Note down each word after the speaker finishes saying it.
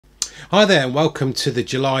Hi there and welcome to the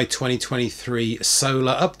July 2023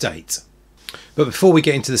 solar update. But before we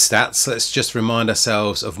get into the stats, let's just remind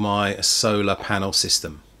ourselves of my solar panel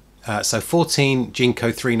system. So 14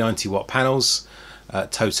 Jinko 390 watt panels,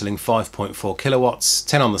 totaling 5.4 kilowatts,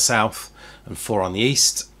 10 on the south and 4 on the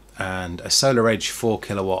east, and a Solar Edge 4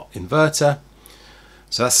 kilowatt inverter.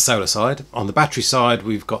 So that's the solar side. On the battery side,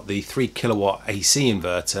 we've got the 3 kilowatt AC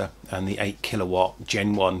inverter and the 8 kilowatt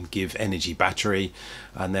Gen 1 Give Energy battery.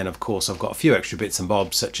 And then of course I've got a few extra bits and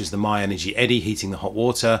bobs such as the MyEnergi Eddi heating the hot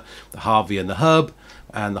water, the Harvey and the hub,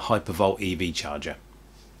 and the Hypervolt EV charger.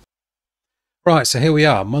 Right, so here we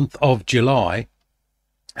are, month of July.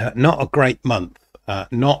 Not a great month,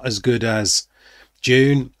 not as good as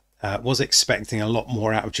June. Was expecting a lot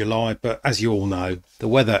more out of July, but as you all know, the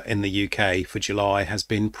weather in the UK for July has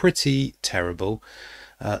been pretty terrible.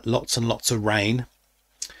 Lots and lots of rain.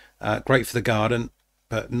 Great for the garden,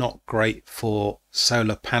 but not great for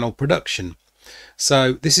solar panel production.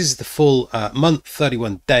 So this is the full month,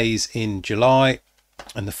 31 days in July,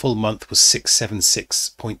 and the full month was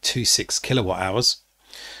 676.26 kilowatt hours.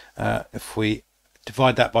 If we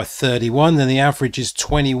divide that by 31, then the average is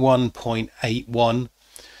 21.81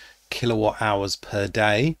 kilowatt hours per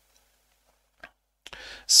day.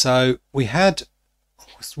 So we had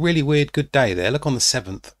a really weird good day there. Look, on the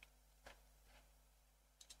 7th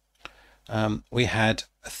we had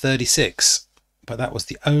a 36, but that was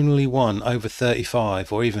the only one over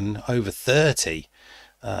 35 or even over 30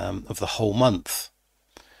 of the whole month.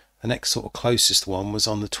 The next sort of closest one was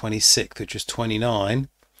on the 26th, which was 29,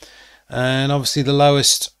 and obviously the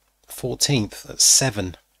lowest 14th at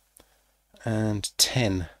 7 and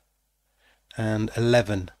 10 and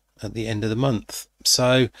 11 at the end of the month.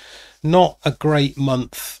 So not a great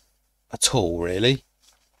month at all, really.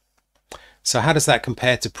 So how does that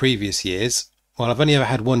compare to previous years? Well, I've only ever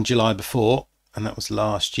had one July before, and that was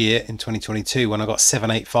last year in 2022 when I got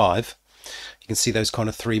 785. You can see those kind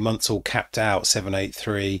of 3 months all capped out,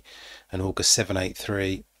 783 and August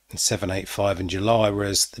 783 and 785 in July,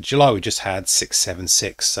 whereas the July we just had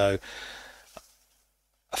 676. So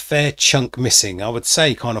a fair chunk missing. I would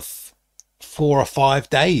say kind of 4 or 5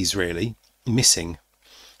 days really missing.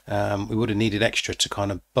 We would have needed extra to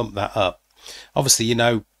kind of bump that up. Obviously, you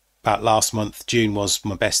know about last month, June was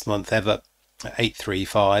my best month ever at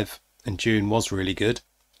 835, and June was really good.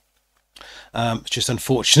 It's just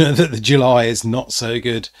unfortunate that the July is not so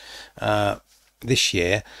good this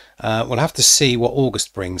year. We'll have to see what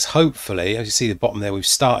August brings. Hopefully, as you see the bottom there, we've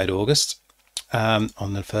started August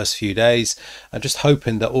on the first few days. I'm just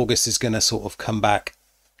hoping that August is going to sort of come back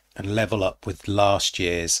and level up with last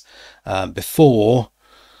year's before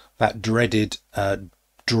that dreaded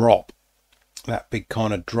drop, that big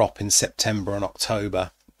kind of drop in September and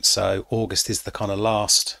October. So August is the kind of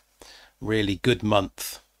last really good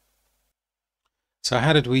month. So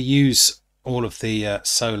how did we use all of the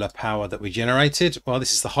solar power that we generated? Well,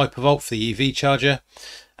 this is the Hypervolt for the EV charger,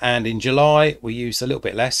 and in July we used a little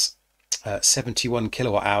bit less, 71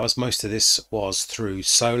 kilowatt hours. Most of this was through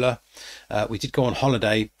solar. We did go on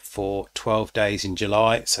holiday for 12 days in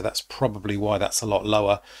July, so that's probably why that's a lot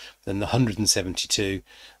lower than the 172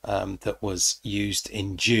 that was used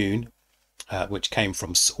in June, which came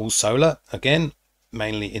from all solar, again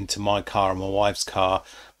mainly into my car and my wife's car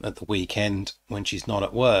at the weekend when she's not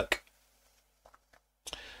at work.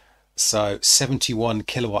 So 71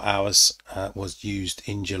 kilowatt hours was used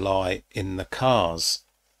in July in the cars.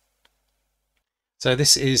 So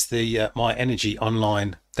this is the MyEnergi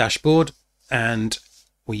online dashboard, and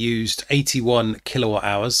we used 81 kilowatt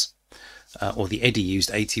hours, or the Eddi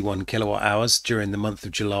used 81 kilowatt hours during the month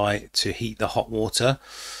of July to heat the hot water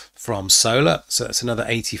from solar. So that's another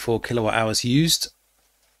 84 kilowatt hours used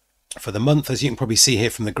for the month. As you can probably see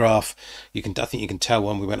here from the graph, I think you can tell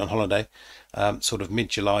when we went on holiday, sort of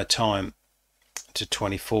mid-July time to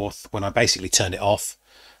 24th, when I basically turned it off.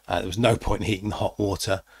 There was no point in heating the hot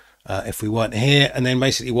water if we weren't here. And then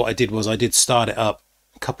basically what I did was I did start it up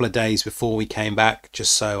a couple of days before we came back,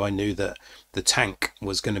 just so I knew that the tank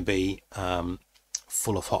was going to be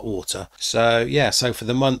full of hot water. So yeah, so for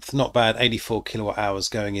the month, not bad. 84 kilowatt hours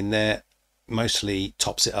going in there. Mostly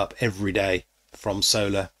tops it up every day from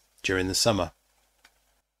solar during the summer.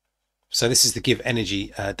 So this is the Give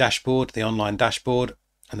Energy dashboard, the online dashboard,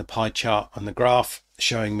 and the pie chart on the graph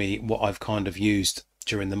showing me what I've kind of used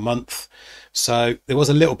during the month. So there was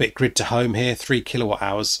a little bit grid to home here, 3 kilowatt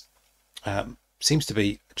hours. Seems to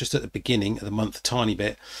be just at the beginning of the month a tiny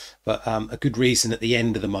bit, but a good reason at the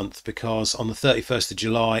end of the month, because on the 31st of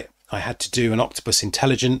July I had to do an Octopus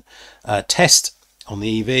Intelligent test on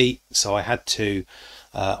the EV, so I had to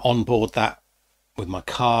onboard that with my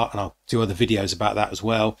car, and I'll do other videos about that as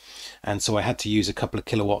well. And so I had to use a couple of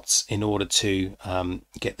kilowatts in order to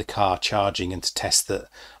get the car charging and to test that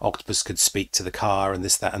Octopus could speak to the car and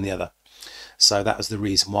this, that and the other. So that was the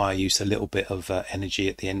reason why I used a little bit of energy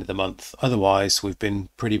at the end of the month. Otherwise we've been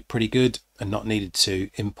pretty good and not needed to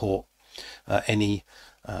import any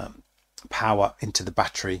power into the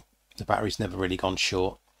battery. The battery's never really gone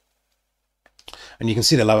short. And you can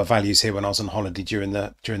see the lower values here when I was on holiday during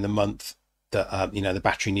the month, that you know, the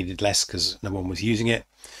battery needed less because no one was using it,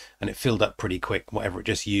 and it filled up pretty quick, whatever it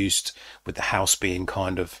just used, with the house being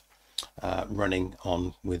kind of running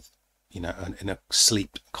on with, you know, in a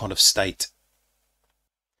sleep kind of state.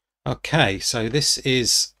 Okay, so this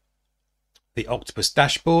is the Octopus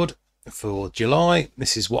dashboard for July.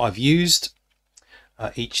 This is what I've used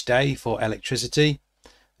each day for electricity.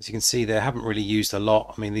 As you can see there, I haven't really used a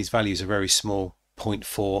lot. I mean, these values are very small,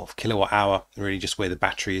 0.4 kilowatt hour, really just where the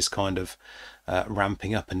battery is kind of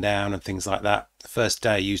ramping up and down and things like that. The first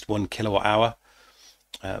day I used 1 kilowatt hour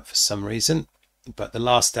for some reason, but the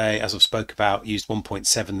last day, as I've spoke about, used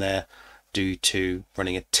 1.7 there due to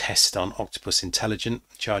running a test on Octopus Intelligent,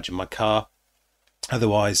 charging my car.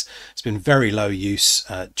 Otherwise, it's been very low use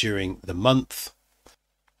during the month.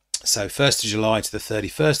 So 1st of July to the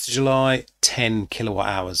 31st of July, 10 kilowatt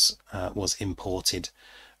hours was imported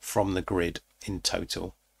from the grid in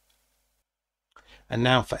total. And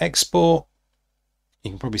now for export,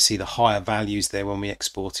 you can probably see the higher values there when we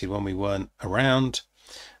exported when we weren't around,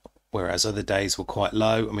 whereas other days were quite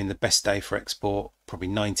low. I mean, the best day for export, probably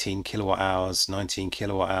 19 kilowatt hours, 19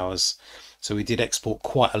 kilowatt hours. So we did export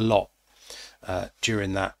quite a lot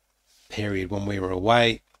during that period when we were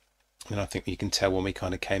away. And I think you can tell when we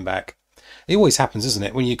kind of came back. It always happens, isn't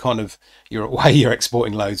it? When you're away, you're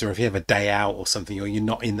exporting loads, or if you have a day out or something, or you're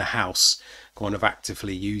not in the house kind of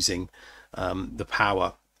actively using the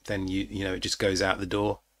power, then you know, it just goes out the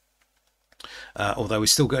door. Although we're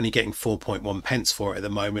still only getting 4.1 pence for it at the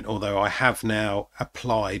moment, although I have now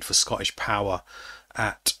applied for Scottish Power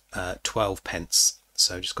at 12 pence.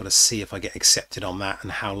 So just got to see if I get accepted on that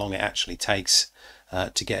and how long it actually takes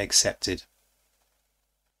to get accepted.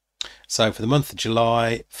 So for the month of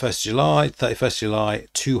July, 1st July, 31st July,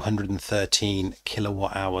 213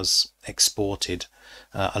 kilowatt hours exported,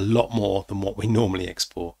 a lot more than what we normally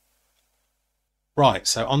export. Right,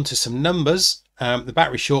 so on to some numbers. The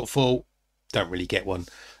battery shortfall, don't really get one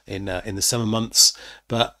in the summer months,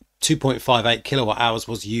 but 2.58 kilowatt hours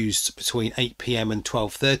was used between 8 p.m. and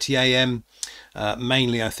 12:30 a.m.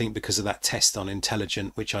 Mainly, I think, because of that test on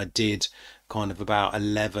Intelligent, which I did kind of about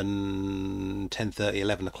 10:30,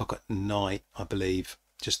 11 o'clock at night, I believe,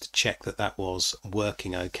 just to check that that was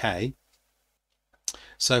working okay.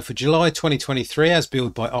 So for July 2023, as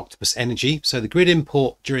billed by Octopus Energy, so the grid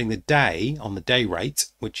import during the day on the day rate,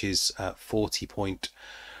 which is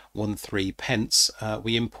 40.13 pence,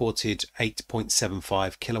 we imported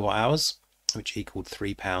 8.75 kilowatt hours, which equaled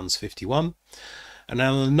 £3.51. And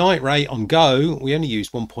now on the night rate on go, we only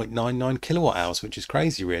used 1.99 kilowatt hours, which is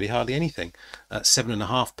crazy, really, hardly anything.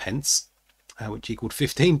 7.5 pence, which equaled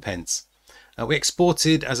 15 pence. We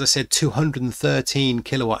exported, as I said, 213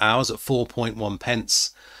 kilowatt hours at 4.1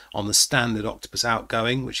 pence on the standard Octopus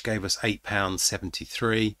outgoing, which gave us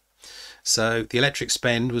 £8.73. So the electric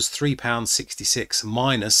spend was £3.66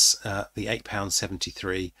 minus the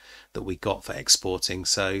 £8.73 that we got for exporting.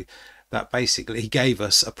 So that basically gave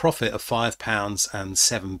us a profit of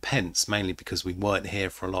 £5.07, mainly because we weren't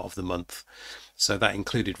here for a lot of the month. So that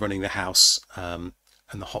included running the house and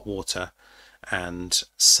the hot water and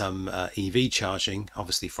some EV charging,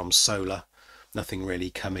 obviously from solar. Nothing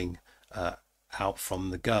really coming out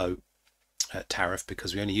from the go tariff,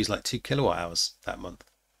 because we only used like 2 kilowatt hours that month.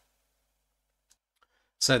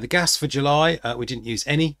 So the gas for July, we didn't use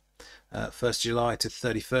any. 1st July to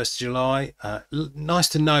 31st July. Nice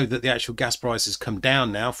to know that the actual gas price has come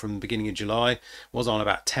down now from the beginning of July. It was on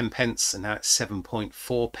about 10 pence and now it's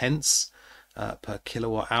 7.4 pence per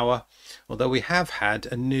kilowatt hour. Although we have had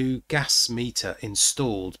a new gas meter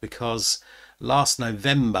installed, because last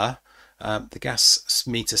November the gas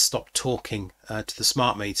meter stopped talking to the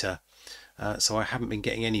smart meter. So I haven't been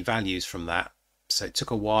getting any values from that. So it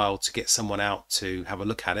took a while to get someone out to have a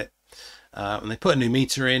look at it. And they put a new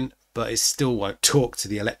meter in, but it still won't talk to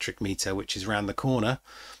the electric meter, which is around the corner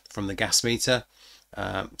from the gas meter.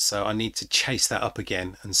 So I need to chase that up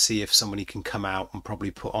again and see if somebody can come out and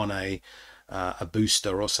probably put on a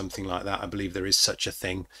booster or something like that. I believe there is such a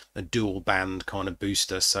thing, a dual band kind of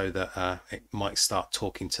booster, so that it might start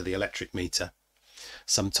talking to the electric meter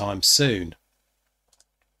sometime soon.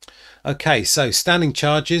 Okay, so standing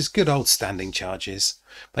charges, good old standing charges.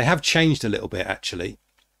 They have changed a little bit actually.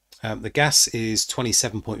 The gas is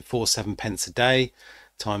 27.47 pence a day,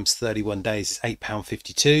 times 31 days is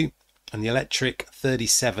 £8.52, and the electric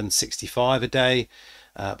 37.65 a day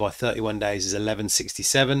by 31 days is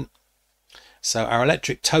 11.67. So our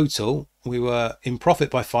electric total, we were in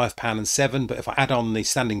profit by £5.07, but if I add on the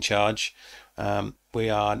standing charge, we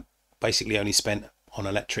are basically only spent on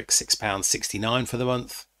electric £6.69 for the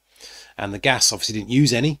month. And the gas obviously didn't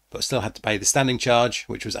use any, but still had to pay the standing charge,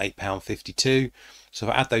 which was £8.52. So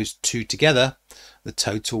if I add those two together, the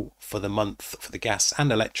total for the month for the gas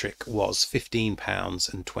and electric was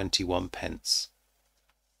 £15.21.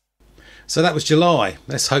 So that was July.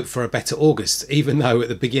 Let's hope for a better August, even though at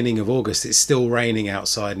the beginning of August it's still raining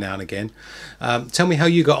outside now and again. Tell me how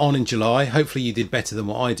you got on in July. Hopefully you did better than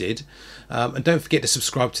what I did. And don't forget to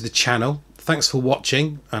subscribe to the channel. Thanks for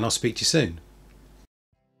watching, and I'll speak to you soon.